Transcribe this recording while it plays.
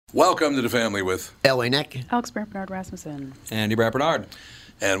Welcome to the family with Elway Nick, Alex Bernard Rasmussen, Andy Brad Bernard.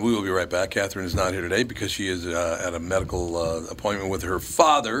 And we will be right back. Catherine is not here today because she is at a medical appointment with her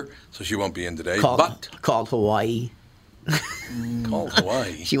father, so she won't be in today. Called Hawaii. Called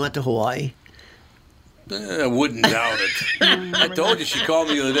Hawaii. She went to Hawaii. I wouldn't doubt it. I told you, she called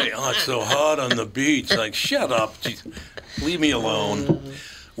me the other day. Oh, it's so hot on the beach. Like, shut up. Jeez. Leave me alone.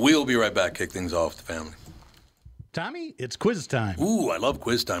 We'll be right back. Kick things off, the family. Tommy, it's quiz time. Ooh, I love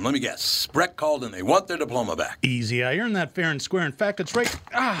quiz time. Let me guess. Breck called and they want their diploma back. Easy. I earned that fair and square. In fact, it's right.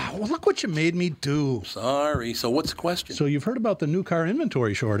 Well, look what you made me do. Sorry. So what's the question? So you've heard about the new car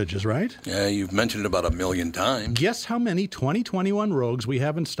inventory shortages, right? Yeah, you've mentioned it about 1,000,000 times. Guess how many 2021 Rogues we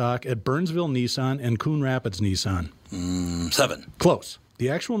have in stock at Burnsville Nissan and Coon Rapids Nissan? 7. Close. The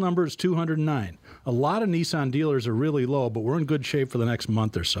actual number is 209. A lot of Nissan dealers are really low, but we're in good shape for the next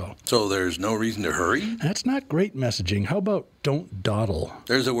month or so. So there's no reason to hurry? That's not great messaging. How about don't dawdle?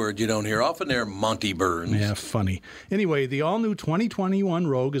 There's a word you don't hear often there, Monty Burns. Yeah, funny. Anyway, the all-new 2021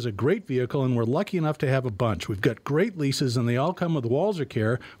 Rogue is a great vehicle, and we're lucky enough to have a bunch. We've got great leases, and they all come with Walzer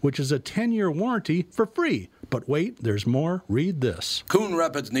Care, which is a 10-year warranty for free. But wait, there's more. Read this. Coon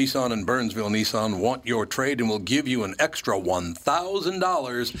Rapids Nissan and Burnsville Nissan want your trade and will give you an extra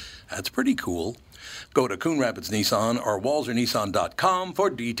 $1,000. That's pretty cool. Go to Coon Rapids Nissan or WalzerNissan.com for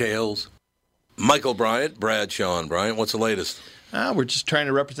details. Michael Bryant, Brad Sean Bryant, what's the latest? We're just trying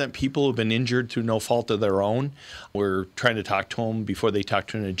to represent people who've been injured through no fault of their own. We're trying to talk to them before they talk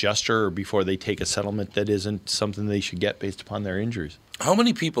to an adjuster or before they take a settlement that isn't something they should get based upon their injuries. How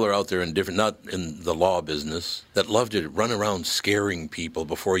many people are out there not in the law business, that love to run around scaring people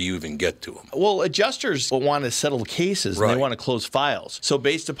before you even get to them? Well, adjusters want to settle cases and Right. they want to close files. So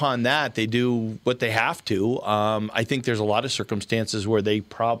based upon that, they do what they have to. I think there's a lot of circumstances where they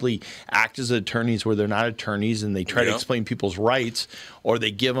probably act as attorneys where they're not attorneys and they try to explain people's rights, or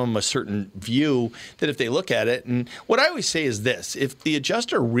they give them a certain view that if they look at it. And what I always say is this: if the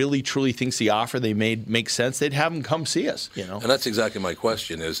adjuster really truly thinks the offer they made makes sense, they'd have them come see us. And that's exactly my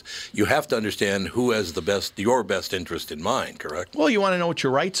question is, you have to understand who has your best interest in mind, correct? Well, you want to know what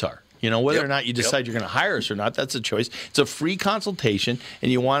your rights are. Whether or not you decide you're going to hire us or not, that's a choice. It's a free consultation,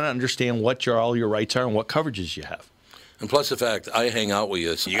 and you want to understand what all your rights are and what coverages you have. And plus the fact I hang out with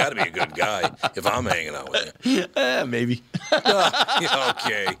you, so you got to be a good guy if I'm hanging out with you. Maybe.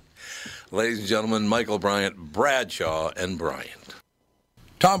 Okay. Ladies and gentlemen, Michael Bryant, Bradshaw, and Bryant.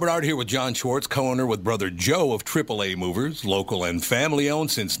 Tom Bernard here with John Schwartz, co-owner with brother Joe of AAA Movers, local and family-owned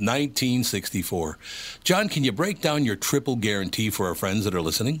since 1964. John, can you break down your triple guarantee for our friends that are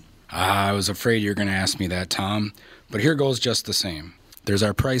listening? I was afraid you were going to ask me that, Tom. But here goes just the same. There's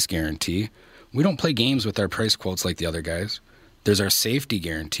our price guarantee. We don't play games with our price quotes like the other guys. There's our safety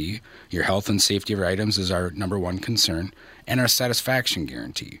guarantee. Your health and safety of your items is our number one concern. And our satisfaction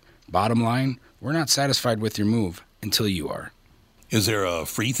guarantee. Bottom line, we're not satisfied with your move until you are. Is there a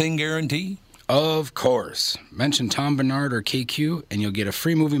free thing guarantee? Of course. Mention Tom Bernard or KQ, and you'll get a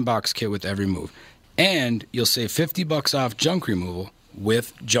free moving box kit with every move. And you'll save $50 off junk removal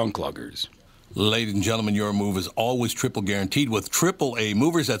with Junk Luggers. Ladies and gentlemen, your move is always triple guaranteed with AAA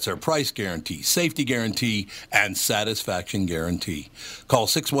Movers. That's our price guarantee, safety guarantee, and satisfaction guarantee. Call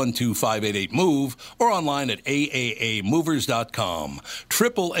 612-588-MOVE or online at aaamovers.com.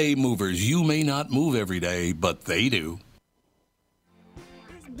 AAA Movers. You may not move every day, but they do.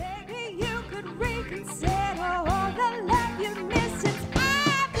 Maybe you could reconsider all the love you've missed since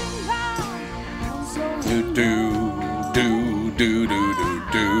I've been gone.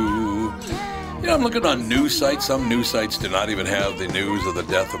 I'm looking on news sites. Some news sites do not even have the news of the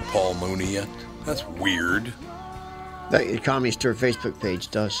death of Paul Mooney yet. That's weird. The Comedy Store Facebook page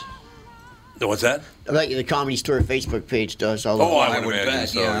does. What's that? I bet you the Comedy Store Facebook page does. I would imagine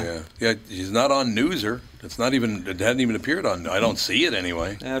so, yeah. He's not on Newser. It hadn't even appeared on. I don't see it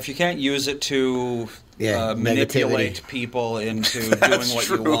anyway. If you can't use it to manipulate people into doing what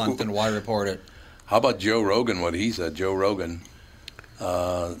you want, then why report it? How about Joe Rogan, what he said? Joe Rogan,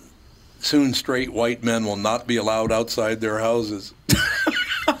 soon straight white men will not be allowed outside their houses.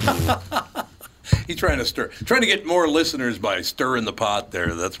 He's trying to get more listeners by stirring the pot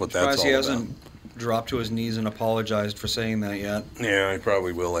there. That's what that's all about. He hasn't dropped to his knees and apologized for saying that yet. Yeah, he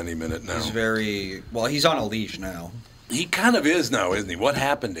probably will any minute now. He's on a leash now. He kind of is now, isn't he? What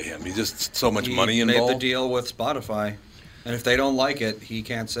happened to him? He's just so much money involved. He made the deal with Spotify. And if they don't like it, he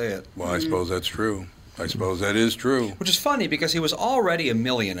can't say it. Well, I suppose that's true. I suppose that is true. Which is funny because he was already a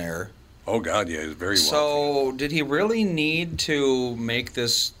millionaire. Oh, God, yeah, he's very wealthy. So did he really need to make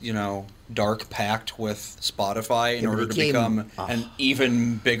this, dark pact with Spotify in order to become an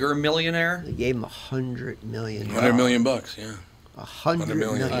even bigger millionaire? They gave him $100 million. $100 million bucks, yeah. 100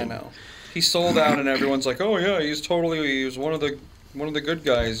 million. I know. He sold out, and everyone's like, "Oh yeah, he was one of the good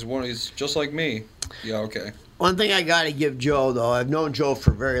guys. He's just like me." Yeah, okay. One thing I got to give Joe, though, I've known Joe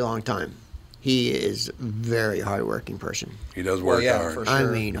for a very long time. He is a very hardworking person. He does work hard. For sure. I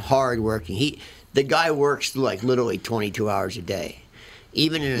mean, hardworking. The guy works like literally 22 hours a day.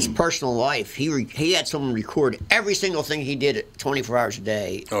 Even in his personal life, he had someone record every single thing he did at 24 hours a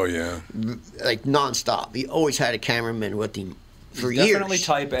day. Oh yeah, like nonstop. He always had a cameraman with him for He's years. definitely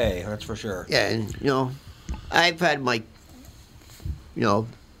type A, that's for sure. Yeah, and I've had my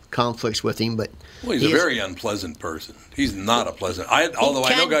conflicts with him, but well, he's a very unpleasant person. He's not a pleasant. Although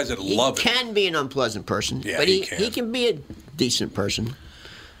I know guys that love him. He can be an unpleasant person, Yeah, but he he can be a decent person.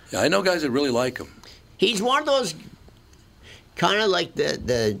 Yeah, I know guys that really like him. He's one of those kind of like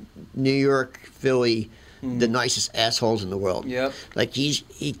the New York, Philly, the nicest assholes in the world. Yep. Like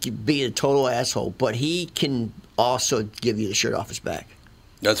he can be a total asshole, but he can also give you the shirt off his back.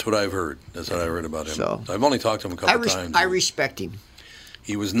 That's what I've heard. That's what I heard about him. So I've only talked to him a couple times. I respect him.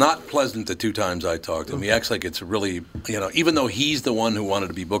 He was not pleasant the 2 times I talked to him. He acts like it's really, even though he's the one who wanted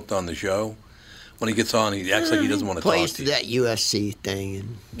to be booked on the show, when he gets on, he acts like he doesn't want to talk Plays to to you. that USC thing.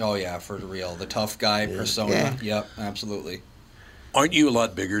 And Oh yeah, for real. The tough guy persona. Yeah. Yep, absolutely. Aren't you a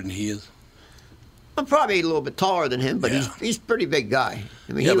lot bigger than he is? I'm probably a little bit taller than him, but Yeah. he's a pretty big guy.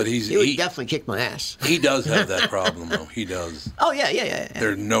 I mean, Yeah, he but would, he would definitely kick my ass. He does have that problem, though. He does. Oh yeah.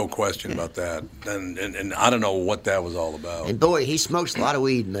 There's no question about that. And I don't know what that was all about. And boy, he smokes a lot of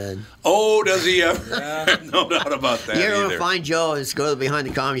weed, man. Oh, does he ever? No doubt about that You ever want either. to find Joe? Just go behind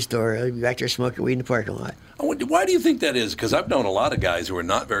the Comedy Store. He'll be back there smoking weed in the parking lot. Why do you think that is? Because I've known a lot of guys who are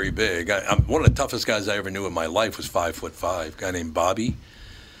not very big. One of the toughest guys I ever knew in my life was 5'5", a guy named Bobby.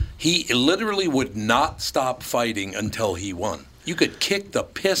 He literally would not stop fighting until he won. You could kick the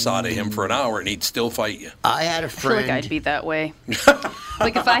piss out of him for an hour and he'd still fight you. I had a I feel friend. like I'd be that way.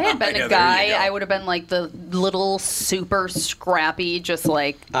 Like if I had been Yeah, there a you guy, go. I would have been like the little super scrappy, just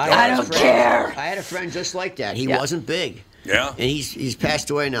like I had a don't friend- care. I had a friend just like that. He Yeah. wasn't big. Yeah. And he's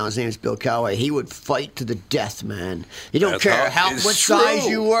passed away now. His name is Bill Calloway. He would fight to the death, man. You don't That's care it's what size true.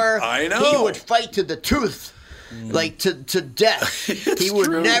 you were. I know. He would fight to the tooth. Like to death. He would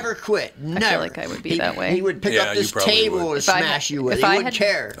true. never quit. Never. like I would be that way. He would pick Yeah, up you this probably table would. to smash you with. If He I wouldn't had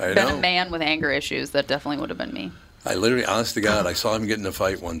care. I been know. a man with anger issues, that definitely would have been me. I literally, honest to God, I saw him get in a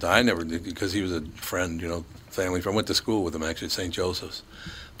fight one time. I never did because he was a friend, family friend. I went to school with him actually at St. Joseph's.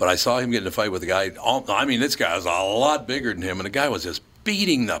 But I saw him get in a fight with a guy. This guy was a lot bigger than him, and the guy was just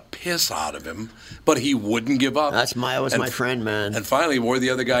beating the piss out of him, but he wouldn't give up. That was my friend, man. And finally wore the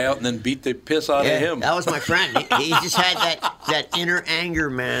other guy out and then beat the piss out of him. That was my friend. He just had that inner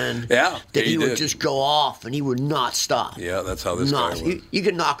anger, man. Yeah, That he he would did. just go off and he would not stop. Yeah, that's how this guy was. You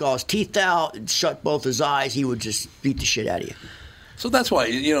could knock all his teeth out and shut both his eyes. He would just beat the shit out of you. So that's why,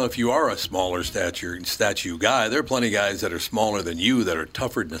 if you are a smaller statue guy, there are plenty of guys that are smaller than you that are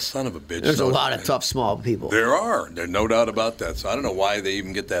tougher than the son of a bitch. There's a lot of tough, small people. There are. There's no doubt about that. So I don't know why they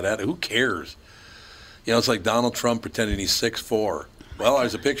even get that at it. Who cares? It's like Donald Trump pretending he's 6'4". Well,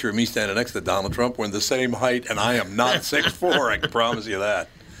 there's a picture of me standing next to Donald Trump. We're in the same height, and I am not 6'4". I can promise you that.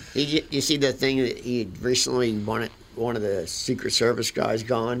 You see that thing that he recently wanted one of the Secret Service guys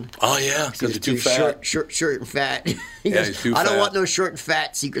gone? Oh, yeah, because He's you're too fat. Short and fat. He Yeah, goes, he's too I don't fat. want no short and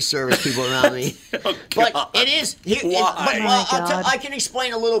fat Secret Service people around me. Oh, But God. it is. Why? I can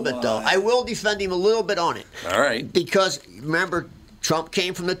explain a little bit, though. I will defend him a little bit on it. All right. Because, remember, Trump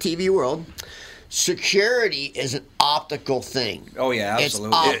came from the TV world. Security is an optical thing. Oh, yeah, It's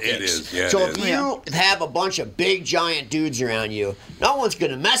absolutely. optics. It is, yeah, so it if is. you have a bunch of big, giant dudes around you, no one's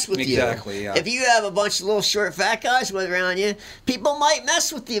going to mess with Exactly, you. yeah. If you have a bunch of little, short, fat guys around you, people might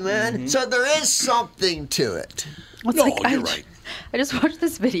mess with you, man. Mm-hmm. So there is something to it. It's No, like, you're right. I just watched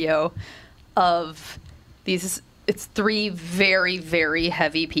this video of these. It's 3 very, very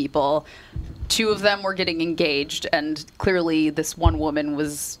heavy people. 2 of them were getting engaged, and clearly this one woman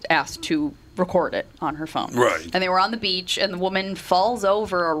was asked to record it on her phone. Right. And they were on the beach, and the woman falls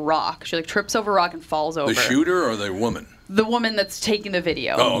over a rock. She trips over a rock and falls over. The shooter or the woman? The woman that's taking the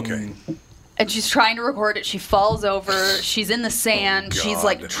video. Oh, okay. And she's trying to record it. She falls over. She's in the sand. She's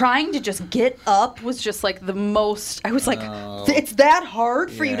like God. trying to just get up was just like the most. I was like, it's that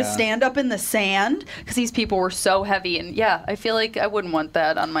hard for you to Yeah. stand up in the sand? Because these people were so heavy. And yeah, I feel like I wouldn't want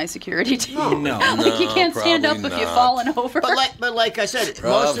that on my security team. No. Like you can't stand up probably if you've not. fallen over. But like I said, most of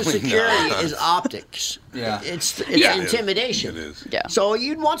Probably security not. is optics. Yeah. It's Yeah, it is. intimidation. It is. Yeah. So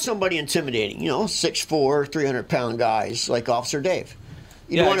you'd want somebody intimidating, 6'4", 300-pound guys like Officer Dave.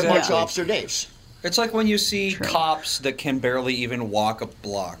 You'd Yeah, want a bunch of exactly. Officer Daves. It's like when you see cops that can barely even walk a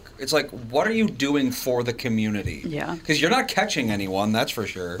block. It's like, what are you doing for the community? Yeah. Because you're not catching anyone, that's for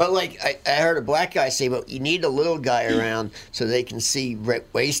sure. But like I heard a black guy say, "But you need a little guy around so they can see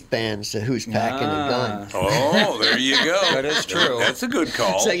waistbands to who's packing a gun." Oh, there you go. That is true. That's a good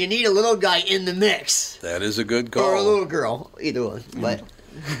call. So you need a little guy in the mix, That is a good call. or a little girl, either one. But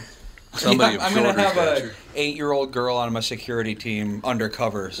Somebody I'm going to have a 8-year-old girl on my security team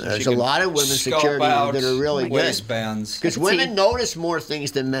undercover. So there's she a can lot of women scope security out that are really good. waistbands. Because women notice more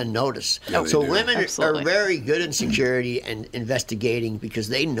things than men notice. Yeah, they So do. women Absolutely. are very good in security and investigating because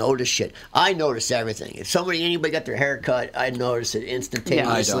they notice shit. I notice everything. If anybody got their hair cut, I notice it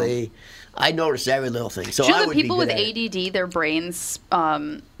instantaneously. I notice every little thing. So Do you I know that would people be with good at it. ADD, their brains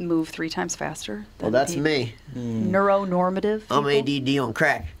move 3 times faster? Well, than that's people? me. Neuronormative. I'm people? ADD on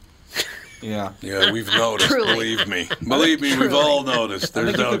crack. Yeah. Yeah, we've noticed. Truly. Believe me. Believe me, we've all noticed. I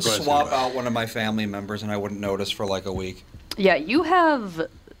There's think you no could question swap about it. out one of my family members and I wouldn't notice for like a week. Yeah, you have The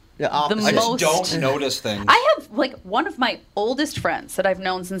the opposite. I just most. don't notice things. I have like one of my oldest friends that I've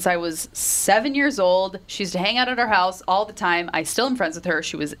known since I was 7 years old. She used to hang out at our house all the time. I still am friends with her.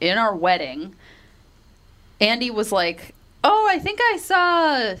 She was in our wedding. Andy was like, "Oh, I think I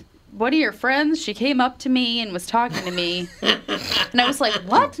saw one of your friends. She came up to me and was talking to me." And I was like,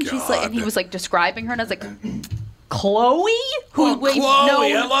 "What?" And she's like, and he was like describing her, and I was like, "Chloe, who we've Chloe,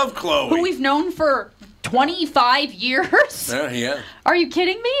 known, I love Chloe. who we've known for 25 years. Yeah. Are you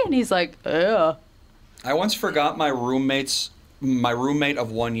kidding me?" And he's like, "Yeah." I once forgot my roommate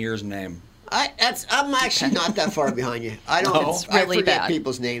of 1 year's name. I'm actually not that far behind you. I don't. It's I really forget bad.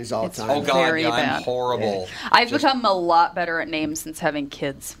 people's names all the time. Oh God, Very yeah, bad. I'm horrible. I've become a lot better at names since having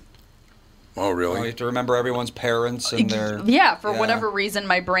kids. Oh, Oh, you really? have to remember everyone's parents and their. Yeah, for whatever reason,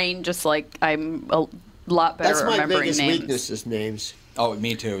 my brain just like I'm a lot better That's at my remembering biggest names. weakness is names. Oh,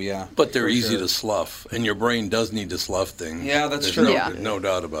 me too. Yeah. But they're For easy sure. to slough, and your brain does need to slough things. Yeah, that's There's true. No, Yeah. no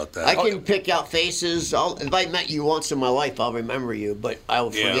doubt about that. I can pick out faces. If I met you once in my life, I'll remember you, but I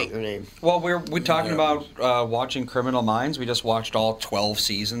will forget your name. Well, we're talking about watching Criminal Minds. We just watched all 12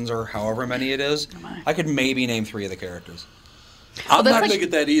 seasons or however many it is. I could maybe name 3 of the characters. I'm that's not like- big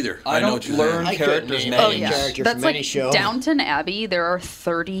at that either. I know don't what you're learn saying. characters' name names. Oh any yeah, character that's from like any show. Downton Abbey. There are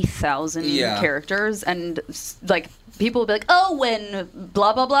 30,000 Yeah. characters, and like people will be like, "Oh, when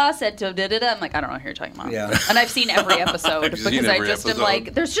blah blah blah said to da da da," I'm like, I don't know who you're talking about. Yeah. And I've seen every episode I've seen because I every just am episode.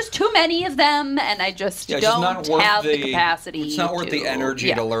 like, there's just too many of them, and I just Yeah, it's just don't not worth have the capacity. It's not worth the to- energy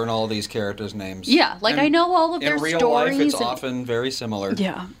yeah. to learn all these characters' names. Yeah, like I know all of their in real stories. life, it's and- often very similar.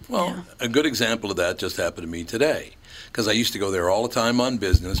 Yeah. Well, a good example of that just happened to me today. Because I used to go there all the time on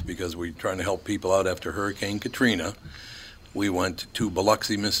business because we're trying to help people out after Hurricane Katrina. We went to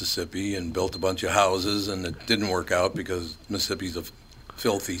Biloxi, Mississippi, and built a bunch of houses, and it didn't work out because Mississippi's a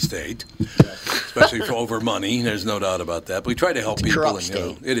filthy state, especially for over money. There's no doubt about that. But we try to help It's a people. corrupt And,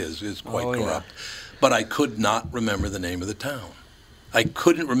 state. it is. It's quite Oh, yeah. corrupt. But I could not remember the name of the town. I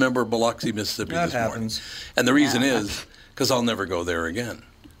couldn't remember Biloxi, Mississippi That this morning. happens. And the reason is because I'll never go there again.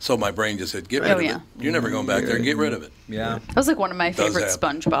 So my brain just said, get rid Oh, of yeah. it. You're never going back there. Get rid of it. Yeah. That was like one of my Does favorite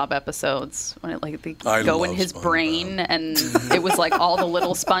happen. SpongeBob episodes when it like they I go in love his SpongeBob. brain and it was like all the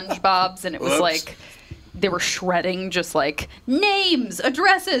little SpongeBobs and it was Whoops. like they were shredding just like names,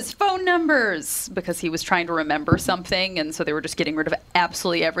 addresses, phone numbers because he was trying to remember something and so they were just getting rid of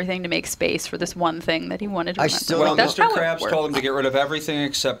absolutely everything to make space for this one thing that he wanted to I remember. still Like, Well, that's Mr. how it Krabs worked. told him to get rid of everything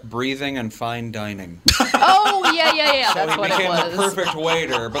except breathing and fine dining. Oh yeah, So that's he what it became was. the perfect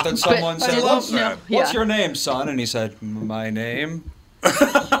waiter. But then someone But- said, I love that. What's Yeah. your name, son? And he said, My name.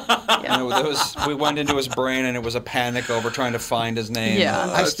 Yeah. And we went into his brain and it was a panic over trying to find his name. Yeah.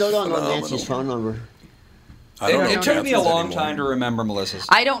 I still don't know phenomenal. Nancy's phone number. I don't know It took me a Katherine's long anymore. time to remember Melissa's.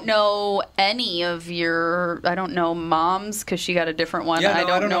 I don't know any of your. I don't know Mom's because she got a different one. Yeah, no,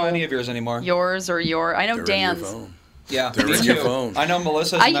 I don't know any of yours anymore. yours or your. I know They're in your Dan's. phone. Yeah, They're me in your too. phone. I know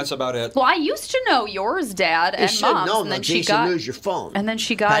Melissa's, I- and that's about it. Well, I used to know yours, Dad, You and should Mom's, know and that then she Jason got. lose your phone. And then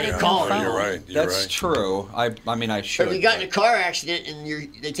she got you a new call her, phone. You're right. You're That's right. true. I mean, I should. Or you got in a car accident and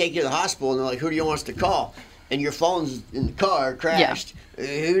they take you to the hospital and they're like, who do you want us to call? And your phone's in the car, crashed.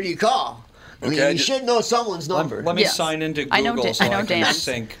 Who do you call? I mean, Okay, I you just- should know someone's number. Let me Yes. sign into I know Google Dan- so I know I can Dan's.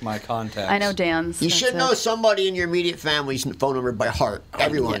 sync my contacts. I know Dan's. You that's should it. know somebody in your immediate family's phone number by heart.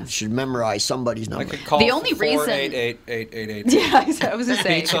 Everyone yes. should memorize somebody's I number. could call The only reason- 488-8888. Yeah, I was gonna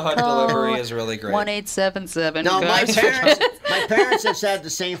say. Pizza Hut delivery is really great. 1877. No, my Good. parents have had the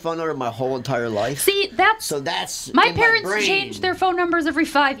same phone number my whole entire life. See, that's. So that's My in parents brain. change their phone numbers every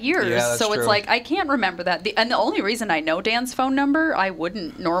 5 years, Yeah, that's so it's true. like I can't remember that. And the only reason I know Dan's phone number, I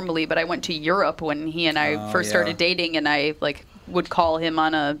wouldn't normally, but I went to Europe when he and I first yeah. started dating, and I like would call him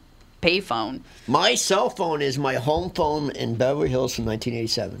on a payphone. My cell phone is my home phone in Beverly Hills from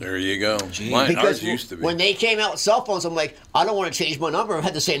 1987. There you go. Mine, Because ours used to be. when they came out with cell phones, I'm like, I don't want to change my number. I've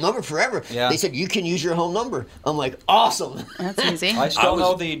had the same number forever. Yeah. They said, you can use your home number. I'm like, awesome. That's easy. I still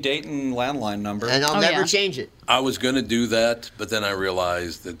know the Dayton landline number. And I'll Oh, never yeah. change it. I was going to do that, but then I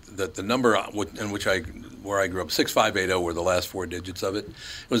realized that the number where I grew up, 6580 were the last 4 digits of it.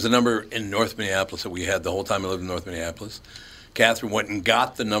 It was the number in North Minneapolis that we had the whole time I lived in North Minneapolis. Catherine went and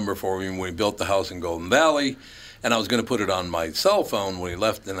got the number for me when we built the house in Golden Valley, and I was going to put it on my cell phone when we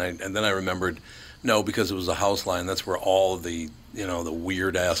left, and then I remembered, no, because it was a house line. That's where all of the the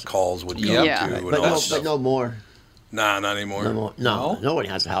weird ass calls would come Yeah. to. Right, And But all no, that stuff. but no more. Nah, not anymore. No more. No, nobody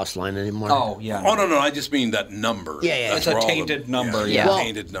has a house line anymore. Oh, yeah. Oh no, I just mean that number. Yeah, yeah. That's It's a where all tainted number, Yeah, yeah. Well,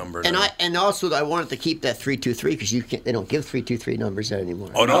 tainted number. And now. and also I wanted to keep that 323 because they don't give 323 numbers out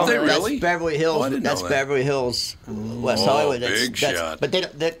anymore. Oh, don't they That's really? Beverly Hills. Oh, I didn't know That's that. Beverly Hills, West Oh, Hollywood. big shot. But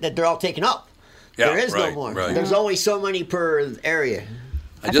they're all taken up. Yeah, there is no right, more. right. There's only so many per area.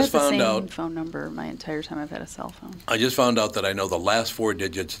 I I've just had the found same out. phone number my entire time I've had a cell phone. I just found out that I know the last 4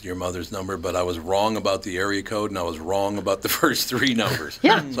 digits of your mother's number, but I was wrong about the area code, and I was wrong about the first 3 numbers.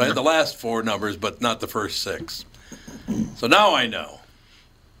 Yeah. So I had the last 4 numbers, but not the first 6. So now I know.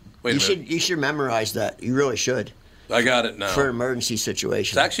 Wait a minute. You should memorize that. You really should. I got it now. For emergency situations.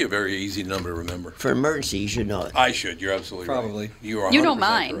 It's actually a very easy number to remember. For emergency, you should know it. I should. You're absolutely Probably. right. You are. You know 100%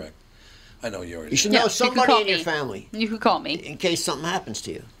 mine. Correct. I know yours. You should Yeah, know you could somebody call in your me. family You could call me. in case something happens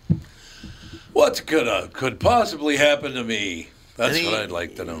to you. What could possibly happen to me? That's I mean, what I'd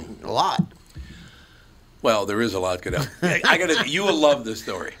like to know. A lot. Well, there is a lot could happen. I got you will love this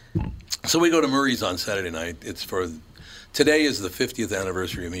story. So we go to Murray's on Saturday night. Today is the 50th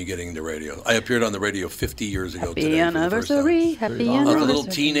anniversary of me getting into radio. I appeared on the radio 50 years ago Happy today. anniversary. Happy I was a anniversary. little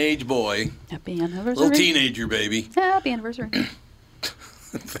teenage boy, Happy anniversary. little teenager baby. Happy anniversary.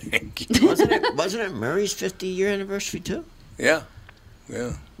 Thank you. Wasn't it Murray's 50-year anniversary too? Yeah.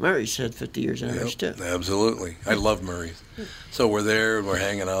 Murray's had 50 years anniversary Yep, too. absolutely. I love Murray's. So we're there and we're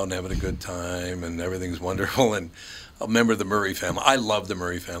hanging out and having a good time and everything's wonderful. And a member of the Murray family. I love the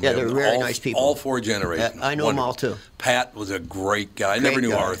Murray family. Yeah, they're very nice people. All 4 generations. Yeah, I know them all too. Pat was a great guy. I never Great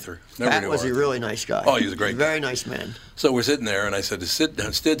knew guy. Arthur. Never Pat knew was Arthur. a really nice guy. Oh, he was a great guy. Very nice man. So we're sitting there, and I said,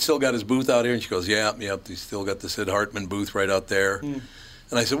 Sid still got his booth out here? And she goes, yep, he's still got the Sid Hartman booth right out there. And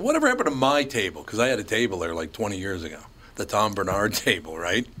I said, whatever happened to my table? Because I had a table there like 20 years ago, the Tom Bernard table,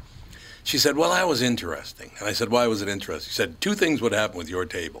 right? She said, well, that was interesting. And I said, why was it interesting? She said, 2 things would happen with your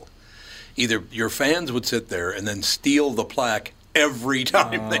table. Either your fans would sit there and then steal the plaque every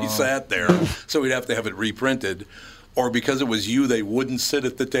time they sat there, so we'd have to have it reprinted, or because it was you, they wouldn't sit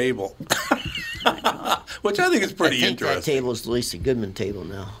at the table. Which I think is pretty I think interesting. that table is the Lisa Goodman table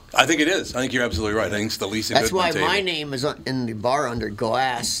now. I think it is. I think you're absolutely right. I think it's the Lisa That's Goodman why table. my name is in the bar under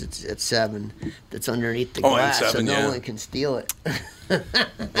glass. It's at 7. That's underneath the Oh, and glass, 7, so no yeah. one can steal it.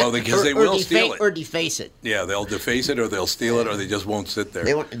 Well, because they will steal Or it. deface it. Yeah, they'll deface it, or they'll steal it, or they just won't sit there.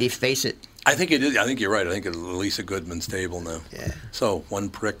 They want to deface it. I think it is. I think you're right. I think it's Lisa Goodman's table now. Yeah. So one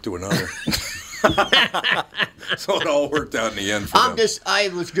prick to another. So it all worked out in the end for them. I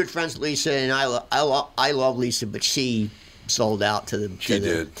was good friends with Lisa, and I love Lisa, but she sold out to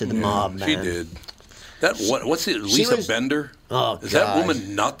the mob, man. She did. What's it? Lisa was- Bender? Oh, Is that God.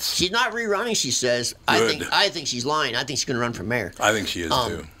 woman nuts? She's not rerunning, she says. Good. I think she's lying. I think she's going to run for mayor. I think she is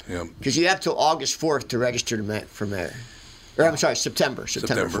too. Yeah. Because you have till August 4th to register for mayor. Or I'm sorry, September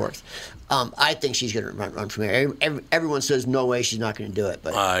 4th. I think she's going to run for mayor. Everyone says no way she's not going to do it,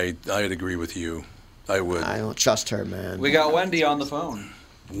 but I'd agree with you. I would. I don't trust her, man. We got Wendy on the phone.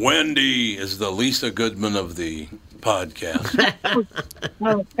 Wendy is the Lisa Goodman of the podcast.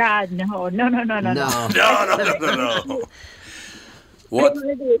 Oh God, no. No. What? I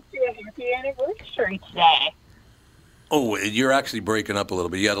wanted to wish you a happy anniversary today. Oh, you're actually breaking up a little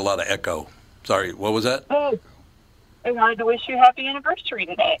bit. You had a lot of echo. Sorry, what was that? Oh, I wanted to wish you a happy anniversary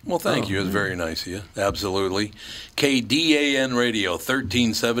today. Well, thank you. It was very nice of you. Absolutely. KDAN Radio,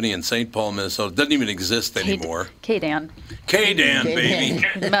 1370 in St. Paul, Minnesota. Doesn't even exist anymore. K-Dan. KDAN, baby.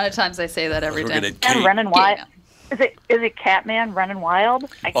 The amount of times I say that every We're day. gonna And running wild. Yeah. Is it Catman running wild?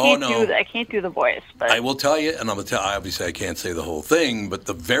 I can't do the voice, but I will tell you, and I'm going to tell, obviously I can't say the whole thing, but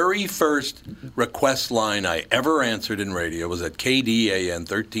the very first request line I ever answered in radio was at KDAN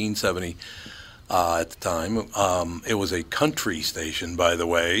 1370 at the time. It was a country station, by the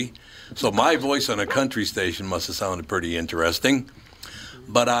way. So my voice on a country station must have sounded pretty interesting.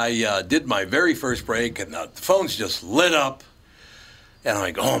 But I did my very first break, and the phones just lit up. And I'm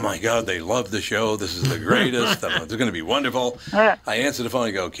like, oh, my God, they love the show. This is the greatest. It's going to be wonderful. I answer the phone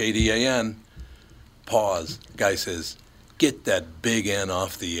and go, KDAN. Pause. Guy says, get that big N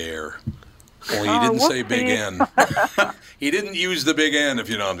off the air. Only he didn't say big N. He didn't use the big N, if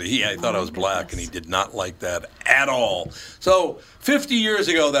you know what I mean. I thought I was black, and he did not like that at all. So 50 years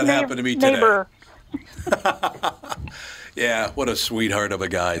ago, that happened to me today. Neighbor. Yeah, what a sweetheart of a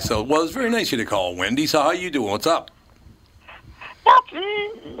guy. So, well, it's very nice of you to call, Wendy. So how you doing? What's up?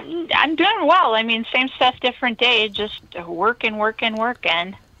 I'm doing well. I mean, same stuff, different day. Just working. Well,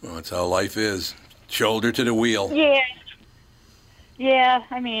 that's how life is. Shoulder to the wheel. Yeah.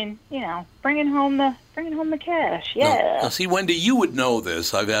 I mean, bringing home the cash. Yeah. Now, see, Wendy, you would know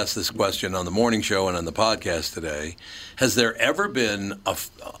this. I've asked this question on the morning show and on the podcast today. Has there ever been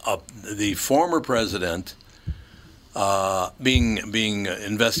the former president being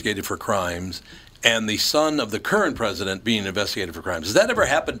investigated for crimes, and the son of the current president being investigated for crimes? Has that ever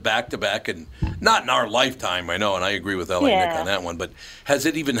happened back to back? And not in our lifetime, I know, and I agree with Ella and Nick on that one. But has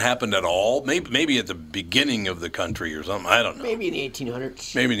it even happened at all? Maybe at the beginning of the country or something. I don't know. Maybe in the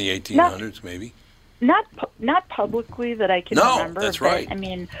 1800s. Maybe in the 1800s. Maybe. Not publicly that I can remember. No, that's right. I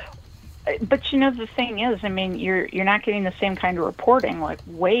mean, but the thing is, I mean, you're not getting the same kind of reporting like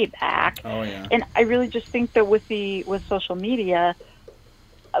way back. Oh yeah. And I really just think that with social media.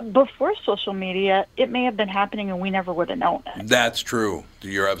 Before social media, it may have been happening and we never would have known it. That's true.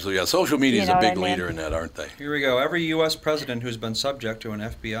 You're absolutely right. Social media is a big leader in that, aren't they? Here we go. Every U.S. president who's been subject to an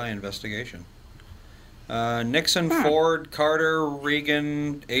FBI investigation. Nixon, Ford, Carter,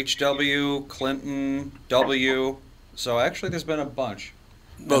 Reagan, H.W., Clinton, W. So actually there's been a bunch.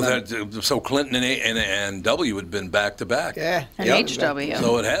 Well, so Clinton and W had been back to back. Yeah. And H.W.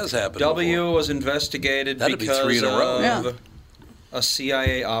 So it has happened. W before. was investigated That'd because be 3 in a row. of a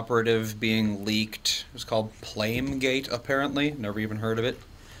CIA operative being leaked. It was called Plamegate, apparently. Never even heard of it.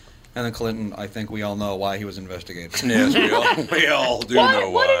 And then Clinton, I think we all know why he was investigated. Yes, we all do know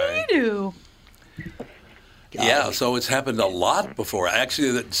why. What did he do? Yeah, so it's happened a lot before.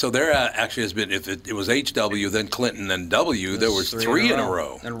 Actually, so there actually has been, if it was H.W., then Clinton, then W, there was 3 in a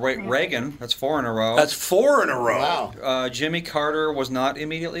row. And Reagan, that's 4 in a row. That's 4 in a row. Wow. Jimmy Carter was not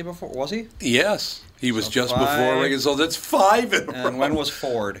immediately before, was he? Yes. He was just 5. before Reagan, so that's 5 in a row. And when was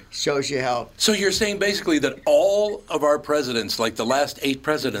Ford? Shows you how. So you're saying basically that all of our presidents, like the last 8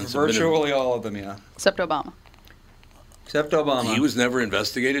 presidents, Virtually all of them, yeah. Except Obama. Except Obama. He was never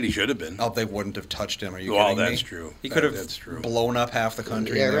investigated. He should have been. Oh, they wouldn't have touched him. Are you kidding me? Well, that's true. He could have That's true. blown up half the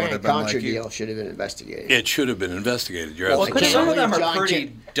country. The and they would have been Iran-Contra like, deal should have been investigated. It should have been investigated. You're Well, absolutely some of them John are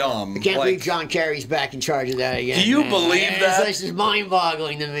pretty dumb. I can't believe John Kerry's back in charge of that again. Do you man. believe that? This is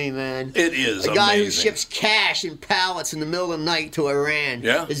mind-boggling to me, man. It is A guy who amazing. ships cash in pallets in the middle of the night to Iran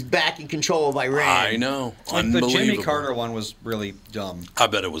is back in control of Iran. I know. Like the Unbelievable. Jimmy Carter one was really dumb. I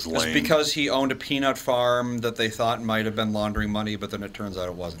bet it was It's lame. because he owned a peanut farm that they thought might have been laundering money, but then it turns out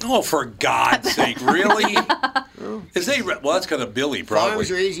it wasn't. Oh, for God's sake, really? Well, that's kind of Billy, probably. Farms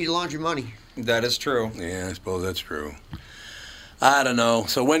are easy to launder money. That is true. Yeah, I suppose that's true. I don't know.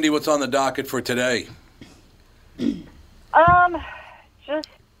 So, Wendy, what's on the docket for today? Just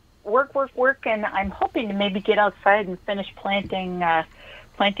work, and I'm hoping to maybe get outside and finish planting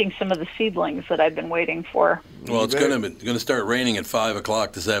some of the seedlings that I've been waiting for. Well, it's going to start raining at 5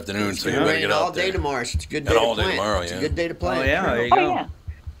 o'clock this afternoon, so you better get out all there. day tomorrow. So it's a good day And to all day plant. tomorrow, It's yeah. a good day to plant. Oh, yeah, there you go. Oh, yeah.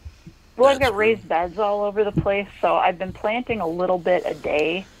 Well, I've That's got raised beds all over the place, so I've been planting a little bit a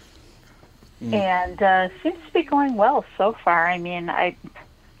day, and seems to be going well so far. I mean, I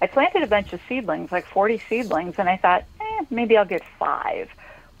planted a bunch of seedlings, like 40 seedlings, and I thought, maybe I'll get 5.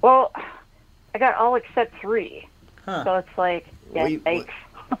 Well, I got all except 3. Huh. So it's like, thanks.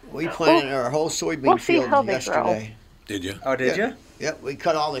 We planted our whole soybean we'll see field how they yesterday. Did you? Oh, did you? Yep, we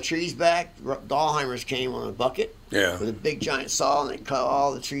cut all the trees back. Dahlheimers came on a bucket Yeah. with a big giant saw, and they cut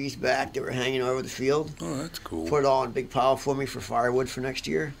all the trees back that were hanging over the field. Oh, that's cool. Put it all in a big pile for me for firewood for next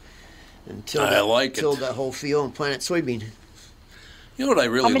year. And I like it. tilled that whole field and planted soybean. You know what I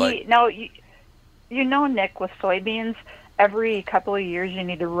really like? No, you know, Nick, with soybeans, every couple of years you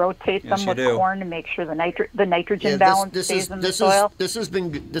need to rotate Yes, them you with do. corn to make sure the nitrogen balance stays in the soil. This is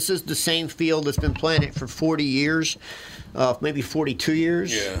the same field that's been planted for 40 years, maybe 42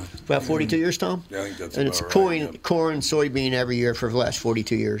 years. Yeah. About 42 years, Tom. Yeah, I think that's And it's about corn, right, yep. corn, soybean every year for the last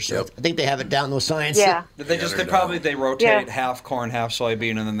 42 years. So Yep. I think they have it down to a science. Yeah. They rotate Yeah. half corn, half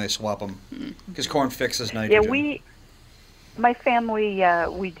soybean, and then they swap them because corn fixes Yeah, nitrogen. my family,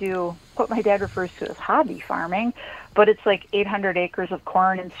 we do what my dad refers to as hobby farming, but it's like 800 acres of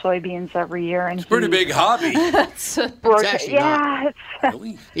corn and soybeans every year. And It's a pretty big hobby. It's actually not.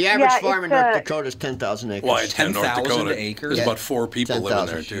 Really? The average Yeah, farm in it's, North Dakota is 10,000 acres. Why, it's in North 10,000 Dakota. acres? There's Yeah. about 4 people living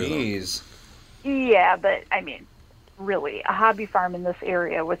there, 10,000. too. though. Jeez. Yeah, but I mean, really, a hobby farm in this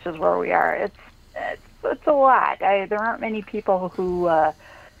area, which is where we are, it's it's a lot. There aren't many people who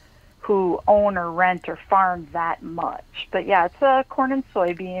own or rent or farm that much. But yeah, it's corn and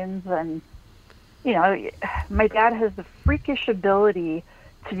soybeans, and you know, my dad has the freakish ability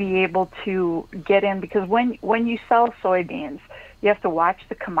to be able to get in, because when you sell soybeans, you have to watch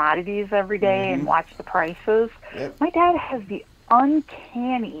the commodities every day and watch the prices. Yep. My dad has the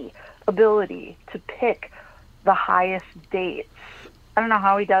uncanny ability to pick the highest dates. I don't know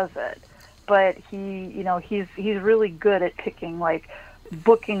how he does it, but he's really good at picking, like,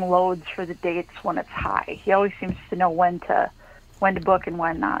 booking loads for the dates when it's high. He always seems to know when to book and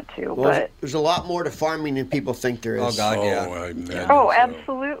when not to. Well, but there's a lot more to farming than people think there is. Oh God, yeah. I imagine oh, so.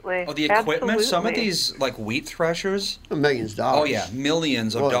 absolutely. Oh, the equipment. Absolutely. Some of these, like wheat threshers. Millions of dollars. Oh yeah,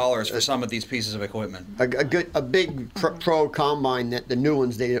 millions of Well, dollars for some of these pieces of equipment. A big pro combine, that the new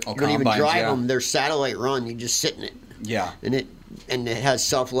ones, they don't even combines, drive yeah. them. They're satellite run. You just sit in it, Yeah. and it has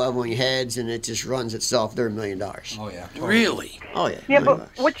self-leveling heads, and it just runs itself. They're $1 million. Oh yeah. Totally. Really? Oh yeah. Yeah, $1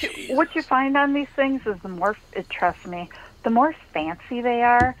 but million. what you find on these things is trust me, the more fancy they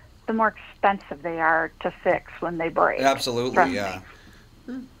are, the more expensive they are to fix when they break. Absolutely, Trust me. yeah.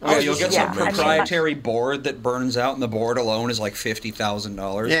 Oh, you'll get Yeah, some I mean, proprietary board that burns out, and the board alone is like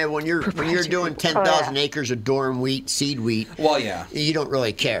 $50,000. Yeah, when you're doing 10,000 acres of durum wheat, seed wheat, Well, yeah. you don't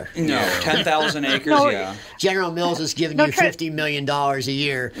really care. No, 10,000 acres. No, Yeah. General Mills is giving No, you $50 million a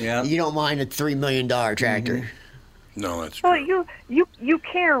year. Yeah. You don't mind a $3 million tractor. No, that's true. Well, you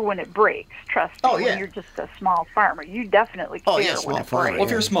care when it breaks. Trust me. Oh, yeah. When you're just a small farmer, you definitely care Oh, yeah, when small it farmer, breaks. Well,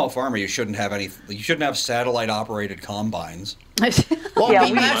 if you're a small farmer, you shouldn't have satellite operated combines. Well, Yeah,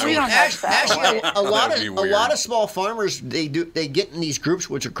 we don't have that. actually a That'd be weird. lot of small farmers, they get in these groups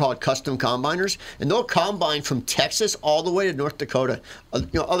which are called custom combiners, and they'll combine from Texas all the way to North Dakota,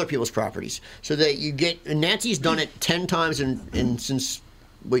 other people's properties. So that and Nancy's done it 10 times since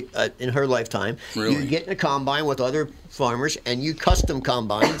in her lifetime. Really? You get in a combine with other farmers, and you custom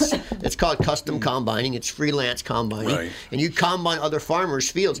combines. It's called custom combining. It's freelance combining. Right. And you combine other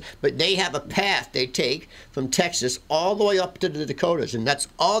farmers' fields. But they have a path they take from Texas all the way up to the Dakotas, and that's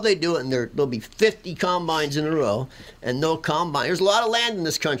all they do. And there'll be 50 combines in a row, and they'll combine. There's a lot of land in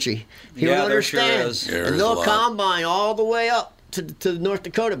this country. You Yeah, don't there sure understand. is. There And is a they'll lot. combine all the way up to North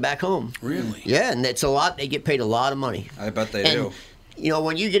Dakota back home. Really? Yeah, and it's a lot. They get paid a lot of money. I bet they And, do. you know,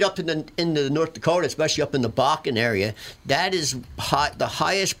 when you get up into North Dakota, especially up in the Bakken area, that is the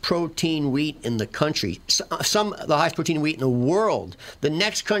highest protein wheat in the country. The highest protein wheat in the world. The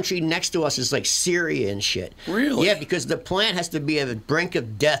next country next to us is like Syria and shit. Really? Yeah, because the plant has to be at the brink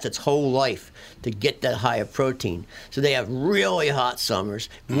of death its whole life to get that high of protein. So they have really hot summers,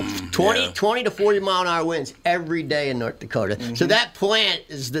 20 to 40 mile an hour winds every day in North Dakota. So that plant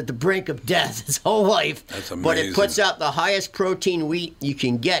is at the brink of death its whole life. That's But it amazing. puts out the highest protein wheat you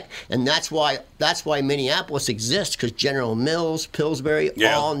can get, and that's why Minneapolis exists, because General Mills, Pillsbury,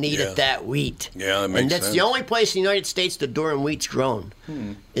 Yeah, all needed yeah. that wheat. Yeah, that makes and that's sense. the only place in the United States that durum wheat's grown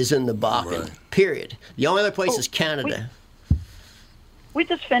is in the Bakken. Right. Period. The only other place is Canada. We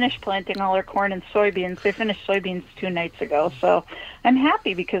just finished planting all our corn and soybeans. They finished soybeans 2 nights ago, so I'm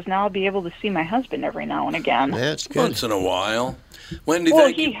happy because now I'll be able to see my husband every now and again. That's good. Once in a while. Wendy, Well,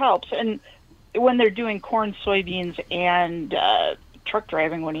 thank he you. helps, and when they're doing corn, soybeans, and truck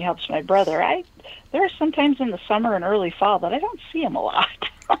driving, when he helps my brother, there are sometimes in the summer and early fall that I don't see him a lot.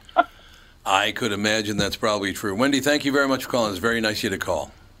 I could imagine that's probably true. Wendy, thank you very much for calling. It's very nice of you to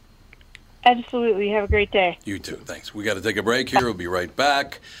call. Absolutely. Have a great day. You too. Thanks. We got to take a break here. We'll be right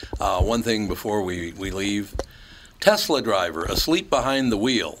back. One thing before we leave. Tesla driver asleep behind the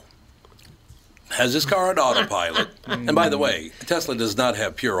wheel. Has his car on autopilot. And by the way, Tesla does not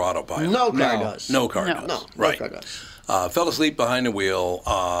have pure autopilot. No car does. No car No. does. No Right. car does. Fell asleep behind the wheel.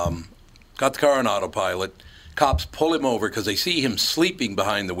 Got the car on autopilot. Cops pull him over because they see him sleeping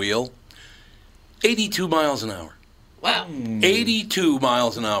behind the wheel. 82 miles an hour. Wow. 82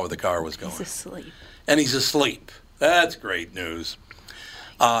 miles an hour the car was going. He's asleep. And he's asleep. That's great news.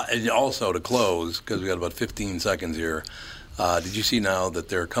 And also to close, because we got about 15 seconds here, did you see now that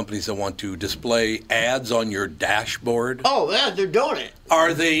there are companies that want to display ads on your dashboard? Oh, yeah, they're doing it.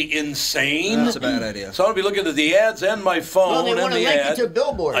 Are they insane? That's a bad idea. So I'll be looking at the ads and my phone Well, they and want to the link ad. it to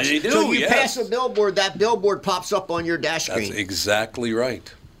billboards. They do, so you yes. pass a billboard, that billboard pops up on your dash That's screen. exactly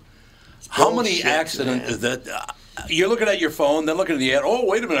right. How many bullshit, accidents man. that you're looking at your phone, then looking at the ad. Oh,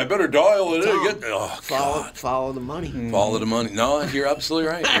 wait a minute, I better dial it in. Follow the money. Follow the money. No, you're absolutely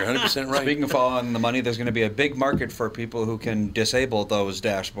right. You're 100% right. Speaking of following the money, there's going to be a big market for people who can disable those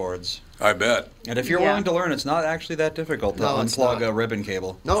dashboards. I bet. And if you're willing to learn, it's not actually that difficult to unplug a ribbon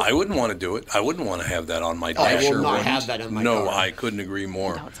cable. No, I wouldn't want to do it. I wouldn't want to have that on my I dash. will not have that on my No, car. I couldn't agree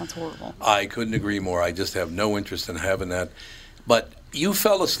more. No, it sounds horrible. I couldn't agree more. I just have no interest in having that. But you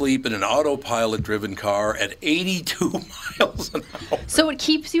fell asleep in an autopilot-driven car at 82 miles an hour. So it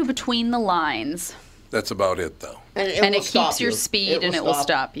keeps you between the lines. That's about it, though. And it keeps your speed and it will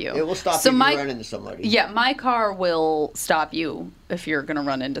stop you. It will stop So you my- from running into somebody. Yeah, my car will stop you if you're going to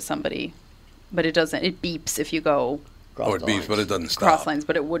run into somebody. But it doesn't. It beeps if you go Oh, it beeps, but it doesn't stop. cross lines,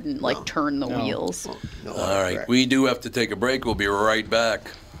 but it wouldn't like turn the wheels. No, All right, we do have to take a break. We'll be right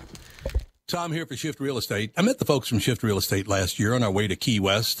back. Tom here for Shift Real Estate. I met the folks from Shift Real Estate last year on our way to Key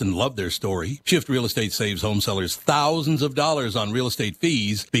West and loved their story. Shift Real Estate saves home sellers thousands of dollars on real estate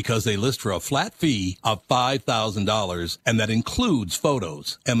fees because they list for a flat fee of $5,000, and that includes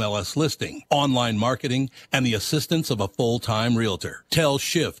photos, MLS listing, online marketing, and the assistance of a full-time realtor. Tell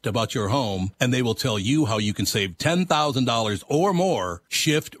Shift about your home, and they will tell you how you can save $10,000 or more.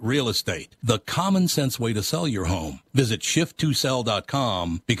 Shift Real Estate, the common sense way to sell your home. Visit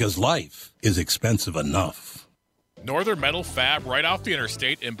shift2sell.com because life is expensive enough. Northern Metal Fab, right off the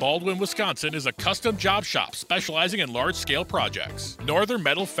interstate in Baldwin, Wisconsin, is a custom job shop specializing in large-scale projects. Northern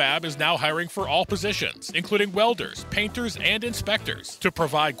Metal Fab is now hiring for all positions, including welders, painters, and inspectors, to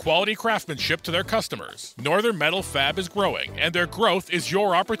provide quality craftsmanship to their customers. Northern Metal Fab is growing, and their growth is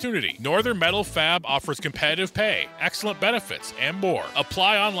your opportunity. Northern Metal Fab offers competitive pay, excellent benefits, and more.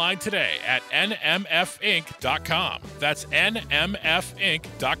 Apply online today at nmfinc.com. That's nmfinc.com.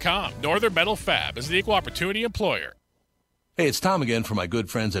 Northern Metal Fab is an equal opportunity employer. Hey, it's Tom again for my good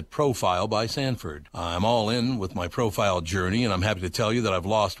friends at Profile by Sanford. I'm all in with my profile journey, and I'm happy to tell you that I've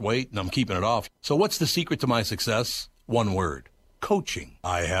lost weight and I'm keeping it off. So what's the secret to my success? One word. Coaching.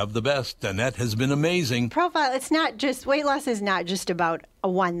 I have the best, and that has been amazing. Profile, it's not just, weight loss is not just about a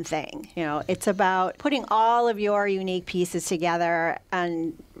one thing. You know, it's about putting all of your unique pieces together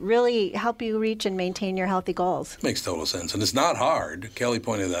and really help you reach and maintain your healthy goals. Makes total sense. And it's not hard. Kelly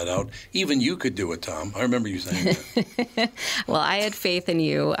pointed that out. Even you could do it, Tom. I remember you saying that. Well, I had faith in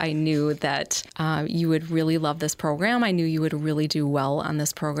you. I knew that you would really love this program. I knew you would really do well on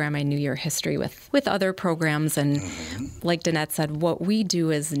this program. I knew your history with other programs. And like Danette said, what we do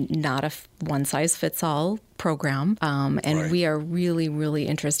is not a one-size-fits-all program. And we are really, really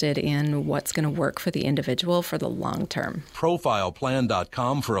interested in what's going to work for the individual for the long term.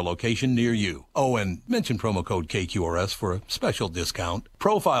 Profileplan.com for a location near you. Oh, and mention promo code KQRS for a special discount.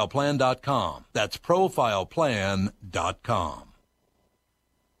 Profileplan.com. That's profileplan.com.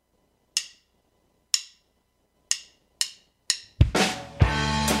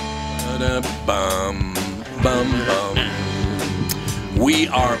 Bum, bum, bum. We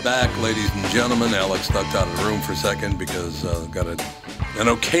are back, ladies and gentlemen. Alex stepped out of the room for a second because got an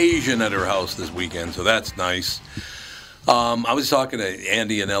occasion at her house this weekend, so that's nice. I was talking to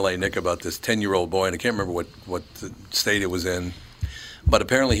Andy and L.A. Nick about this 10-year-old boy, and I can't remember what state it was in, but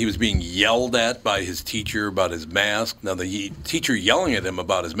apparently he was being yelled at by his teacher about his mask. Now, the teacher yelling at him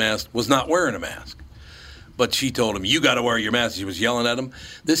about his mask was not wearing a mask, but she told him, "You got to wear your mask." She was yelling at him.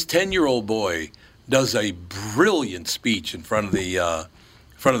 This 10-year-old boy does a brilliant speech in front of the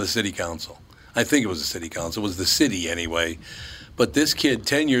city council. I think it was the city council. It was the city anyway. But this kid,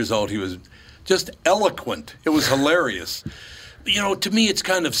 10 years old, he was just eloquent. It was hilarious. You know, to me, it's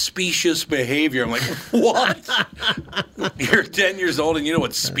kind of specious behavior. I'm like, what? You're 10 years old and you know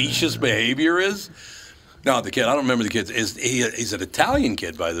what specious behavior is? No, the kid, I don't remember the kid. He's an Italian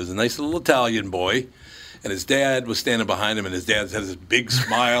kid, by the way. There's a nice little Italian boy. And his dad was standing behind him, and his dad had this big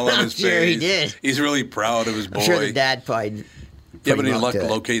smile on his face. Sure he did. He's really proud of his boy. I'm sure the dad probably... You have any luck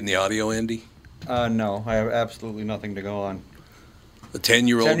locating the audio, Andy? No, I have absolutely nothing to go on. The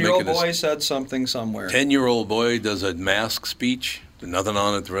 10-year-old 10-year-old boy said something somewhere. 10-year-old boy does a mask speech. Nothing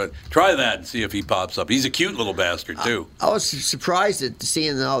on it. Try that and see if he pops up. He's a cute little bastard, too. I was surprised at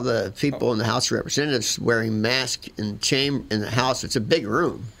seeing all the people in the House of Representatives wearing masks in the House. It's a big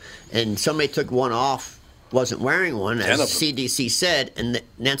room. And somebody took one off, wasn't wearing one, as CDC said, and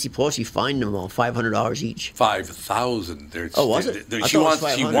Nancy Pelosi fined them all $500 each. $5,000. Oh, was it? She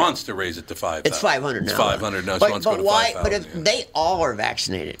wants to raise it to $5,000. It's $500 now. It's $500 now. She wants to go to $5,000. But if they all are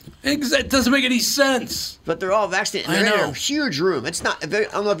vaccinated, it doesn't make any sense. But they're all vaccinated. And they're in a huge room. It's not. I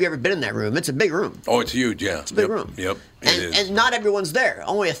don't know if you've ever been in that room. It's a big room. Oh, it's huge. Yeah, it's a big room. Yep, it is. And not everyone's there.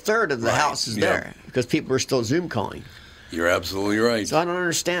 Only a third of the House is there because people are still Zoom calling. You're absolutely right. So I don't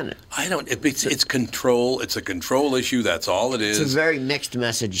understand it. I don't. It's control. It's a control issue. That's all it is. It's a very mixed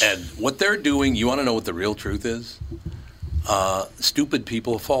message. And what they're doing, you want to know what the real truth is? Stupid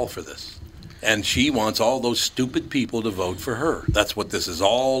people fall for this. And she wants all those stupid people to vote for her. That's what this is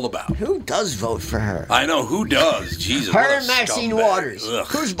all about. Who does vote for her? I know who does. Jesus, her what a and Maxine scumbag. Waters. Ugh.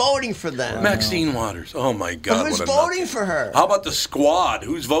 Who's voting for them? Maxine Waters. Oh my God! Who's what a voting nut. for her? How about the squad?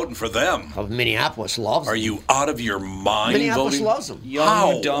 Who's voting for them? Oh, Minneapolis loves them. Are you out of your mind? Minneapolis voting? loves them. Young,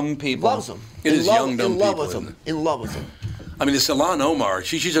 How? dumb people. Loves them. It is young, dumb in love people, with isn't them. In love with them. I mean, this Ilhan Omar,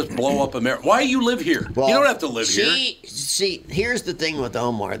 she should just blow up America. Why do you live here? Well, you don't have to live here. See, here's the thing with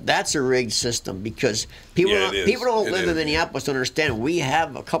Omar. That's a rigged system because people Yeah, it is. people don't It live is. in Minneapolis to understand. We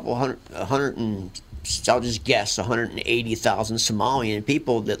have a couple I'll just guess 180,000 Somalian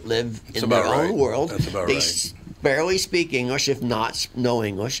people that live That's in their about right. own world. That's about they right. barely speak English, if not know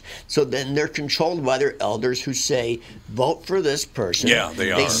English. So then they're controlled by their elders who say, vote for this person. Yeah, they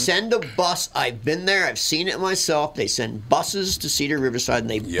They are. send a bus. I've been there. I've seen it myself. They send buses to Cedar Riverside, and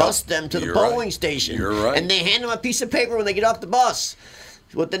they Yep. bus them to the You're polling right. station. You're right. And they hand them a piece of paper when they get off the bus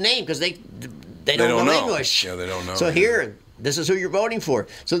with the name because they don't know English. Yeah, they don't know. So here, this is who you're voting for.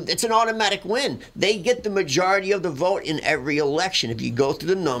 So it's an automatic win. They get the majority of the vote in every election. If you go through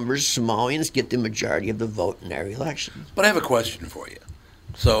the numbers, Somalians get the majority of the vote in every election. But I have a question for you.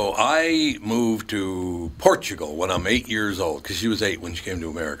 So I moved to Portugal when I'm 8 years old, because she was 8 when she came to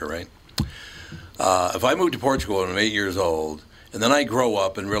America, right? If I moved to Portugal when I'm 8 years old, and then I grow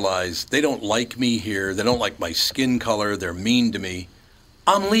up and realize they don't like me here, they don't like my skin color, they're mean to me,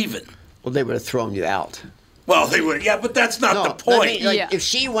 I'm leaving. Well, they would have thrown you out. Well, they would. Yeah, but that's not the point. I mean, like, if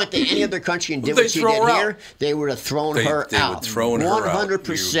she went to any other country and did They'd what she throw did her here, out. they would have thrown They her would out. throw her out.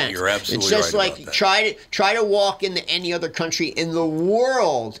 100%. You're absolutely It's just right like about that. try to walk into any other country in the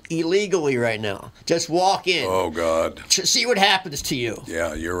world illegally right now. Just walk in. Oh, God. See what happens to you.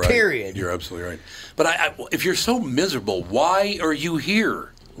 Yeah, you're right. Period. You're absolutely right. But if you're so miserable, why are you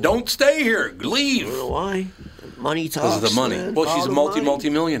here? Don't stay here. Leave. I don't know why. Money talks. Because of the money. man. Well, she's a Follow the money.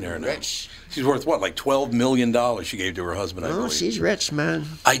 multi-millionaire now. Rich. She's worth what, like $12 million she gave to her husband, I Oh, believe. she's rich, man.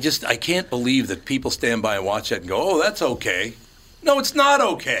 I can't believe that people stand by and watch that and go, oh, that's okay. No, it's not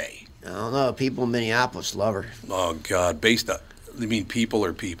okay. I don't know. People in Minneapolis love her. Oh, God. You mean people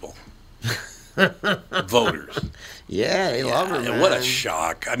or people? Voters. Yeah, they love her, And man. what a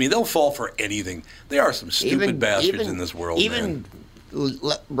shock. I mean, they'll fall for anything. There are some stupid bastards in this world, even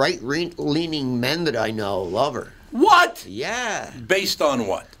man. right-leaning men that I know love her. What? Yeah. Based on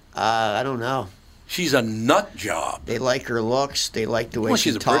what? I don't know. She's a nut job. They like her looks. They like the way Well, she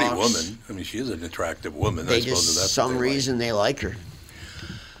she's a talks. pretty woman. I mean, she is an attractive woman. They I suppose just, that's some reason, they like her.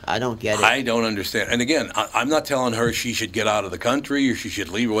 I don't get it. I don't understand. And again, I'm not telling her she should get out of the country or she should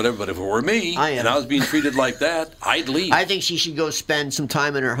leave or whatever, but if it were me and I was being treated like that, I'd leave. I think she should go spend some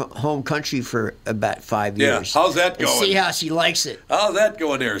time in her home country for about 5 Yeah, years. how's that and going? see how she likes it. How's that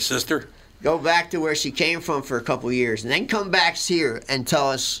going there, sister? Go back to where she came from for a couple of years, and then come back here and tell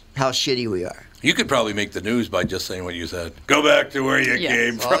us how shitty we are. You could probably make the news by just saying what you said. Go back to where you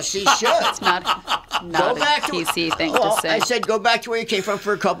came from. Well, she should. It's not Go back a PC thing well, to say. I said go back to where you came from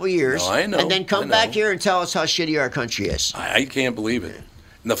for a couple of years. No, I know, And then I come know. back here and tell us how shitty our country is. I can't believe it.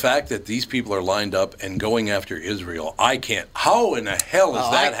 And the fact that these people are lined up and going after Israel, I can't. How in the hell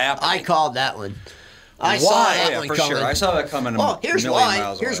is that happening? I called that one. I Why? saw that Yeah, one for coming. sure. I saw that coming Well, a here's million why.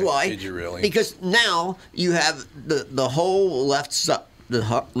 miles Here's away. why. Did you really? Because now you have the whole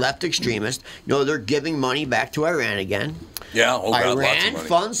left extremist. You know, they're giving money back to Iran again. Yeah, oh God, lots of Iran money.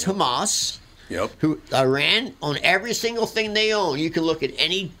 funds Hamas. Yep. Who Iran on every single thing they own. You can look at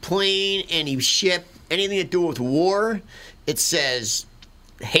any plane, any ship, anything to do with war. It says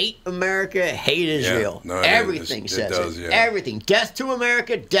hate America, hate Israel. No, it Everything is. says It does, it. yeah. Everything. Death to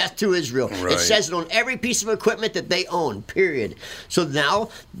America, death to Israel. Right. It says it on every piece of equipment that they own, period. So now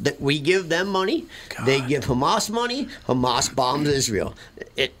that we give them money, they give Hamas money, Hamas bombs Israel.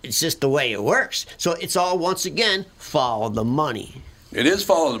 It's just the way it works. So it's all, once again, follow the money. It is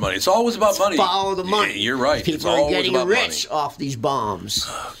follow the money. It's always about money. Follow the money. Yeah, you're right. It's People are always getting about rich money. off these bombs.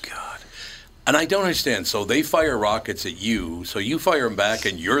 Oh, God. And I don't understand. So they fire rockets at you, so you fire them back,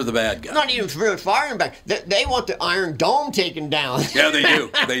 and you're the bad guy. Not even for firing back. They want the Iron Dome taken down. Yeah, they do.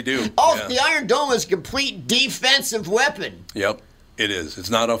 They do. Oh, Yeah. the Iron Dome is a complete defensive weapon. Yep, it is. It's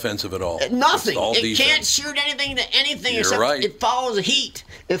not offensive at all. Nothing. It's all It defense. can't shoot anything to anything You're except right. it follows heat.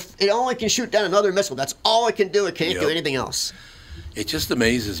 If it only can shoot down another missile, that's all it can do. It can't do Yep. anything else. It just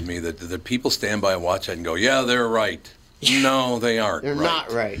amazes me that people stand by and watch that and go, yeah, they're right. No, they aren't. They're right.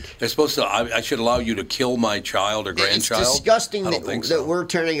 not right. They're supposed to. I should allow you to kill my child or grandchild. It's disgusting I don't that, think so. that we're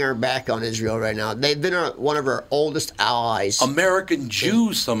turning our back on Israel right now. They've been one of our oldest allies. American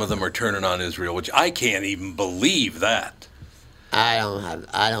Jews, some of them are turning on Israel, which I can't even believe that. I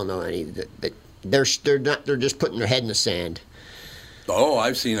don't know any. But they're not. They're just putting their head in the sand. Oh,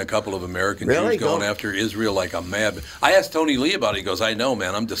 I've seen a couple of American Really? Jews going after Israel like a mad. I asked Tony Lee about it. He goes, "I know,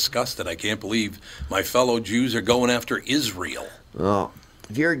 man. I'm disgusted. I can't believe my fellow Jews are going after Israel." Well,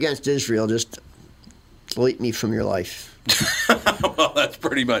 if you're against Israel, just delete me from your life. Well, that's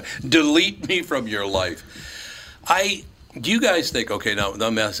pretty much delete me from your life. Do you guys think? Okay, now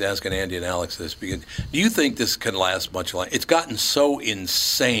I'm asking Andy and Alex this because do you think this can last much longer? It's gotten so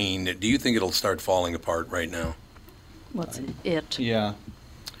insane. Do you think it'll start falling apart right now? What's it? Yeah.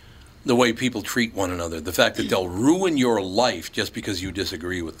 The way people treat one another, the fact that they'll ruin your life just because you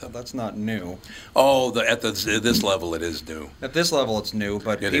disagree with them. That's not new. Oh, at this level, it is new. At this level, it's new,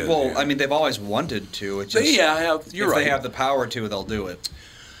 but It people, is, yeah. I mean, they've always wanted to. It's just, You're if right. they have the power to, they'll do it.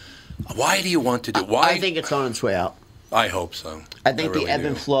 Why do you want to do? Why? I think it's on its way out. I hope so. I think really the ebb do.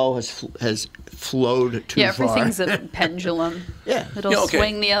 and flow has flowed too Yeah, far. everything's a pendulum. Yeah. It'll Yeah, okay.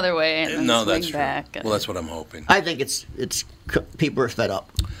 swing the other way and then No, swing that's true. back. Well, that's what I'm hoping. I think it's people are fed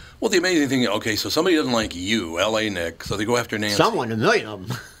up. Well, the amazing thing, okay, so somebody doesn't like you, L.A. Nick, so they go after Nancy. Someone, a million of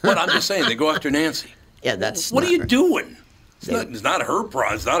them. But I'm just saying, they go after Nancy. Yeah, that's. What are not you right. doing? It's not her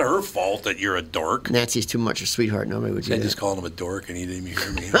it's not her fault that you're a dork. Nancy's too much a sweetheart. Nobody would do I that. just called him a dork, and he didn't even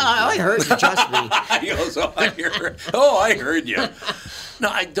hear me. I heard you. Trust me. He goes, I heard you. No,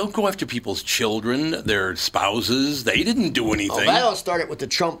 I don't go after people's children, their spouses. They didn't do anything. Oh, that all started with the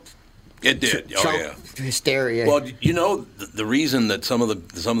Trump. It did. Oh Trump yeah. Hysteria. Well, you know the reason that some of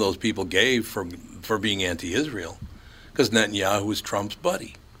those people gave for being anti-Israel, because Netanyahu was Trump's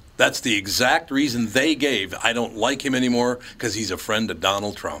buddy. That's the exact reason they gave. I don't like him anymore because he's a friend of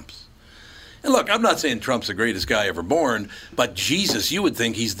Donald Trump's. And look, I'm not saying Trump's the greatest guy ever born, but Jesus, you would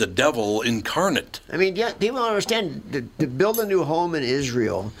think he's the devil incarnate. I mean, yeah, people don't understand. To build a new home in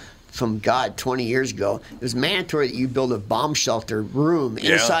Israel from God 20 years ago, it was mandatory that you build a bomb shelter room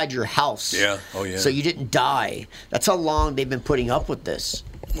Yeah. inside your house. Yeah. Oh yeah. So you didn't die. That's how long they've been putting up with this.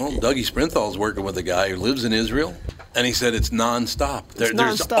 Well, Dougie Sprinthal's working with a guy who lives in Israel, and he said it's nonstop. There's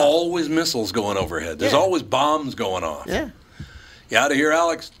nonstop. always missiles going overhead. There's Yeah. always bombs going off. Yeah. You out of here,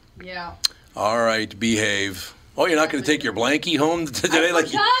 Alex? Yeah. All right, behave. Oh, you're not going to take your blankie home today? Like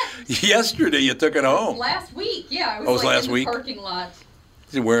yesterday, you took it home. Last week, yeah. I Oh, it was last week? parking lot.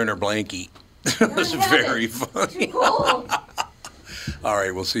 She's wearing her blankie. It was very funny. Cool. All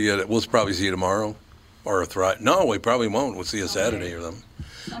right, we'll see you. We'll probably see you tomorrow, or No, we probably won't. We'll see you Saturday or something.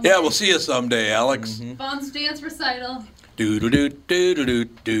 Yeah, we'll see you someday, Alex. Fun dance recital. Do do do do do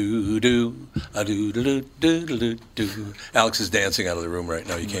do do do do do do do. Alex is dancing out of the room right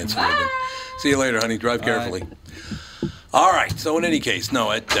now. You can't see her. But see you later, honey. Drive carefully. All right. So in any case,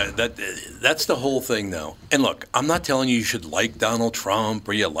 no, that's the whole thing, though. And look, I'm not telling you should like Donald Trump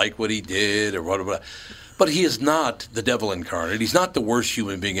or you like what he did or whatever. But he is not the devil incarnate. He's not the worst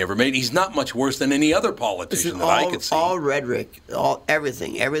human being ever made. He's not much worse than any other politician that I could see. All rhetoric,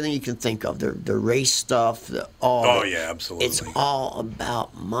 everything you can think of, the race stuff, Oh, yeah, absolutely. It's all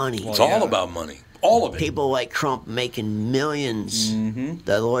about money. It's all about money. All of it. People like Trump making millions.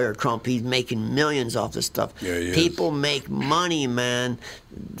 The lawyer Trump, he's making millions off this stuff. Yeah, he is. People make money, man.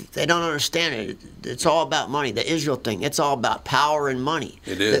 They don't understand it. It's all about money. The Israel thing, it's all about power and money.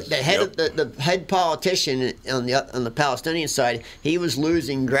 It is. The head, the head politician on the Palestinian side, he was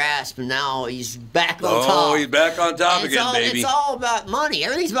losing grasp, and now he's back on top. Oh, he's back on top again, baby. It's all about money.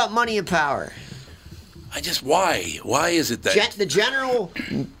 Everything's about money and power. Why? Why is it that? The general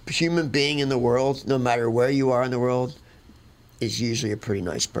human being in the world, no matter where you are in the world, is usually a pretty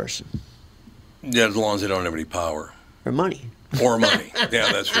nice person. Yeah, as long as they don't have any power. Or money. Or money.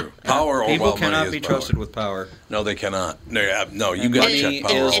 Yeah, that's true. Power or People money cannot is be power. trusted with power. No, they cannot. No, you got to check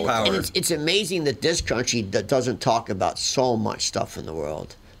power. is over power. And it's amazing that this country that doesn't talk about so much stuff in the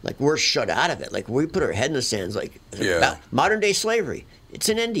world. Like, we're shut out of it. Like, we put our head in the sands. Like, Yeah. modern day slavery. It's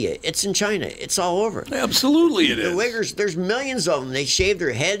in India. It's in China. It's all over. Absolutely it The is. Uyghurs, there's millions of them. They shave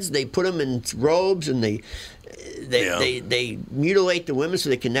their heads. They put them in robes, and they mutilate the women so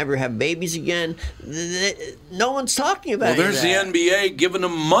they can never have babies again. No one's talking about Well, any of there's that. the NBA giving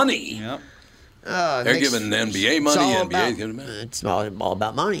them money. Yep. They're giving the NBA money. It's all NBA's giving them money. It's all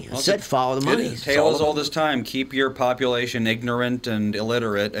about money. I said follow the money. is. Tale as old as time. Keep your population ignorant and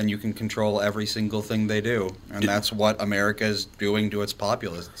illiterate, and you can control every single thing they do. And that's what America is doing to its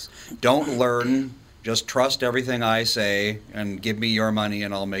populace. Don't learn. Just trust everything I say, and give me your money,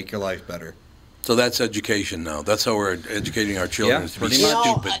 and I'll make your life better. So that's education now. That's how we're educating our children, is to be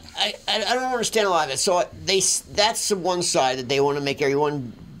stupid. I don't understand a lot of it. So that's the one side that they want to make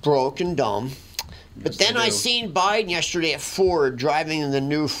everyone broke and dumb. But then I seen Biden yesterday at Ford driving the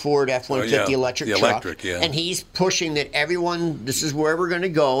new Ford F-150 electric the truck. electric, yeah. And he's pushing that everyone, this is where we're going to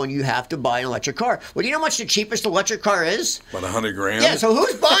go, and you have to buy an electric car. Well, do you know how much the cheapest electric car is? About $100,000. Yeah, so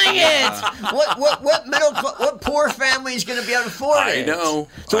who's buying it? What poor family is going to be able to afford it? I know.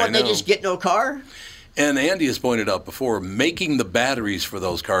 So I what, they know. just get no car? And Andy has pointed out before, making the batteries for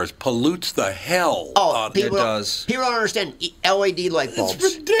those cars pollutes the hell out of people it. People don't understand LED light bulbs.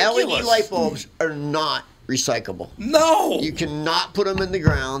 It's ridiculous. LED light bulbs are not recyclable. No. You cannot put them in the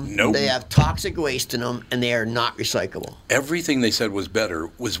ground. Nope. They have toxic waste in them, and they are not recyclable. Everything they said was better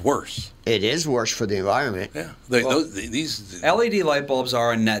was worse. It is worse for the environment. Yeah. These LED light bulbs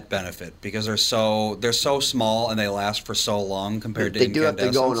are a net benefit because they're so small and they last for so long compared to They do have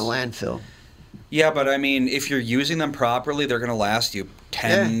to go in a incandescents. landfill. Yeah, but I mean, if you're using them properly, they're going to last you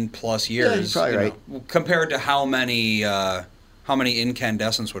 10 plus years. Yeah, you're probably right. Compared to how many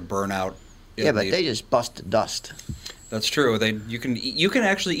incandescents would burn out. Yeah, but they just bust to dust. That's true. You can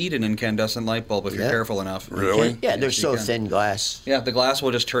actually eat an incandescent light bulb if you're careful enough. Really? Yeah, they're Yes, you so can. thin glass. Yeah, the glass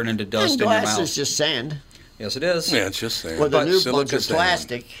will just turn into dust And in your glass mouth. is just sand. Yes, it is. Yeah, it's just sand. Well, the But new silica ones are sand.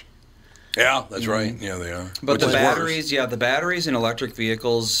 plastic. Yeah, that's right. Yeah, they are. But Which the is batteries, worse. the batteries in electric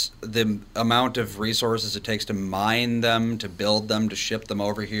vehicles, the amount of resources it takes to mine them, to build them, to ship them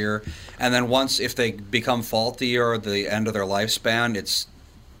over here, and then if they become faulty or the end of their lifespan,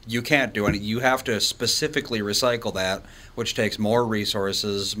 you can't do anything. You have to specifically recycle that, which takes more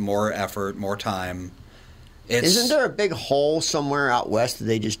resources, more effort, more time. Isn't there a big hole somewhere out west that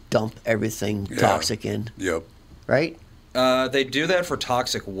they just dump everything toxic in? Yep. Right? They do that for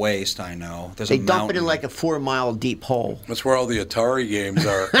toxic waste, I know. There's They a dump it mountain. in like a 4-mile deep hole. That's where all the Atari games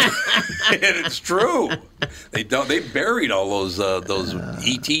are. And it's true. They buried all those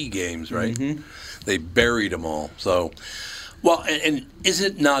ET games, right? Mm-hmm. They buried them all. So, well, and is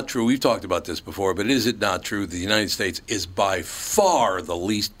it not true? We've talked about this before, but is it not true the United States is by far the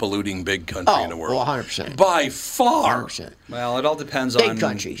least polluting big country in the world? Well, 100%. By far. 100%. Well, it all depends Big on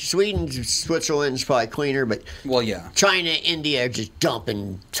country. Sweden, Switzerland's probably cleaner, but China, India are just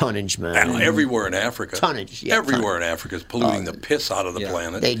dumping tonnage, man. And everywhere in Africa. Tonnage, yeah. Everywhere in Africa is polluting the piss out of the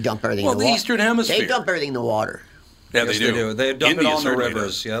planet. They dump everything well, in the the water. Eastern Hemisphere. They dump everything in the water. Yeah, Yes, they do. They dump India it all in the certainly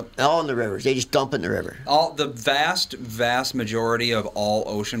rivers. does. Yep. All in the rivers. They just dump it in the river. All the vast majority of all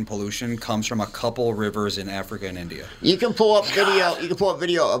ocean pollution comes from a couple rivers in Africa and India. You can pull up video. You can pull up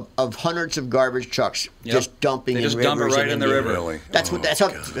video of hundreds of garbage trucks just dumping They in just rivers. dump it right in the India. river. Really? That's what. That's how.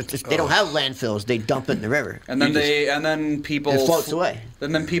 They don't have landfills. They dump it in the river. And then people It floats away.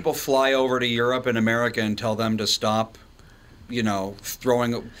 And then people fly over to Europe and America and tell them to stop.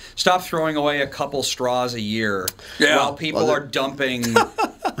 Stop throwing away a couple straws a year while people are dumping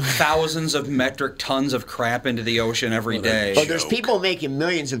thousands of metric tons of crap into the ocean every day. But there's people making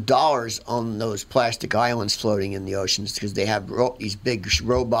millions of dollars on those plastic islands floating in the oceans because they have these big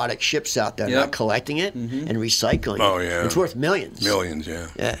robotic ships out there not collecting it and recycling it. Oh, yeah. It's worth millions. Millions, yeah.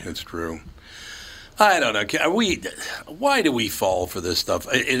 Yeah. It's true. I don't know. Why do we fall for this stuff?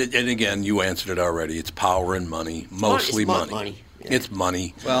 And again, you answered it already. It's power and money, mostly money. Yeah. It's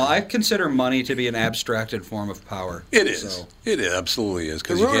money. Well, I consider money to be an abstracted form of power. It is. It absolutely is.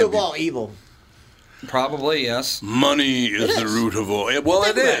 The root of all evil. Probably, yes. Money is the root of all. Well,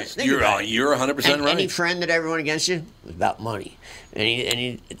 it is. You're 100% right. Any friend that ever went against you was about money.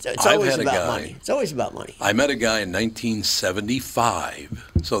 It's I've always had a about guy- money. It's always about money. I met a guy in 1975,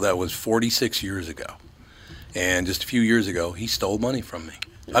 so that was 46 years ago. And just a few years ago, he stole money from me.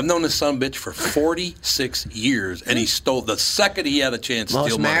 I've known this son of a bitch for 46 years, and he stole the second he had a chance to Most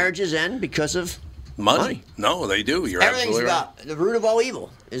steal money. marriages end because of Money. No, they do. You're everything's absolutely right. about the root of all evil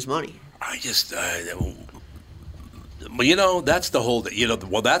is money. I just, well, that's the whole,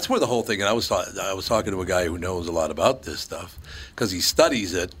 well, that's where the whole thing, and I was talking to a guy who knows a lot about this stuff, because he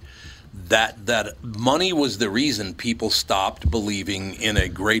studies it, that money was the reason people stopped believing in a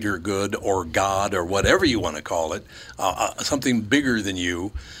greater good or God or whatever you want to call it, something bigger than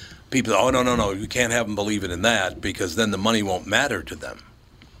you. People, no, you can't have them believing in that, because then the money won't matter to them.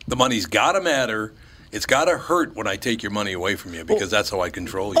 The money's got to matter. It's got to hurt when I take your money away from you, because that's how I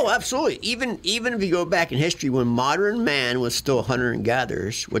control you. Oh, absolutely. Even if you go back in history, when modern man was still hunter and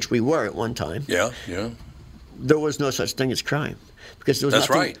gatherers, which we were at one time. Yeah. There was no such thing as crime, because there was That's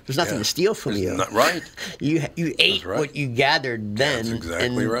nothing. right. There's nothing to steal from you. Not right. You ate right. what you gathered then. That's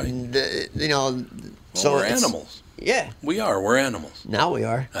exactly right. So we're it's- animals. Yeah. We are. We're animals. Now we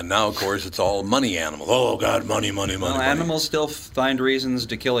are. And now, of course, it's all money animals. Oh, God, money. Well, animals still find reasons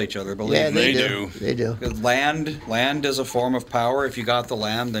to kill each other, believe me. They do. They do. Land is a form of power. If you got the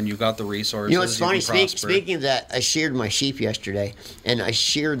land, then you got the resources. You know, it's funny. You can prosper. Speaking of that, I sheared my sheep yesterday, and I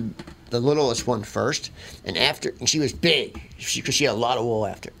sheared the littlest one first, and she was big, because she had a lot of wool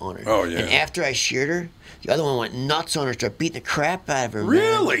on her. Oh, yeah. And after I sheared her, the other one went nuts on her, started beating the crap out of her.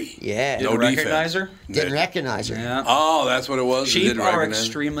 Really? Man. Yeah. Didn't recognize her? Didn't recognize her. Yeah. Oh, that's what it was? Sheep are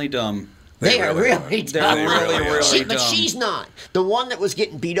extremely dumb. They are really dumb. They're really dumb. But she's not. The one that was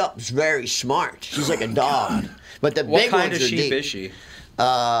getting beat up is very smart. She's like a dog. But the What big kind ones of are sheep deep. is she?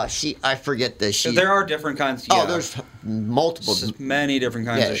 I forget the sheep. There are different kinds. Oh, Yeah. there's multiple. Many different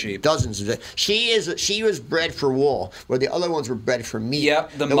kinds Yeah, of sheep. dozens of it. She was bred for wool, where the other ones were bred for meat.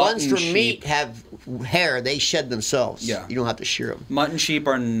 Yep, the ones mutton for sheep. meat have hair. They shed themselves. Yeah. You don't have to shear them. Mutton sheep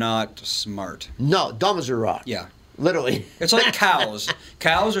are not smart. No, dumb as a rock. Yeah. Literally. It's like cows.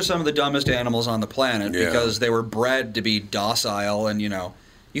 Cows are some of the dumbest animals on the planet because they were bred to be docile and,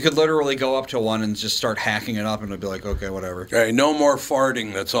 you could literally go up to one and just start hacking it up and it'd be like, okay, whatever. Hey, no more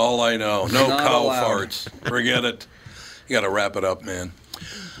farting. That's all I know. No Not cow allowed. farts. Forget it. You got to wrap it up, man.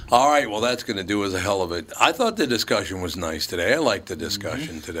 All right, well, that's going to do us a hell of it. I thought the discussion was nice today. I liked the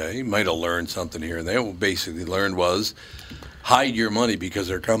discussion today. You might have learned something here and there. What we basically learned was hide your money because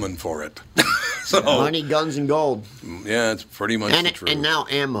they're coming for it. So, money, guns, and gold. Yeah, it's pretty much the truth. And now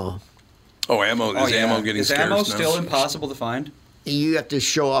ammo. Oh, ammo. Is ammo getting scarce now? Is ammo still impossible to find? You have to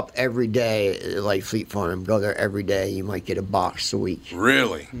show up every day, like Fleet Farm. Go there every day. You might get a box a week.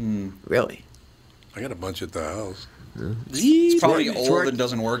 Really? Really? I got a bunch at the house. It's probably old and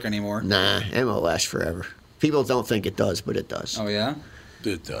doesn't work anymore. Nah, ammo lasts forever. People don't think it does, but it does. Oh, yeah?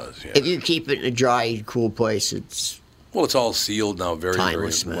 It does, yeah. If you keep it in a dry, cool place, it's... Well, it's all sealed now very,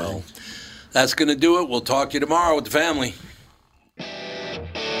 timeless, very man. well. That's going to do it. We'll talk to you tomorrow with the family.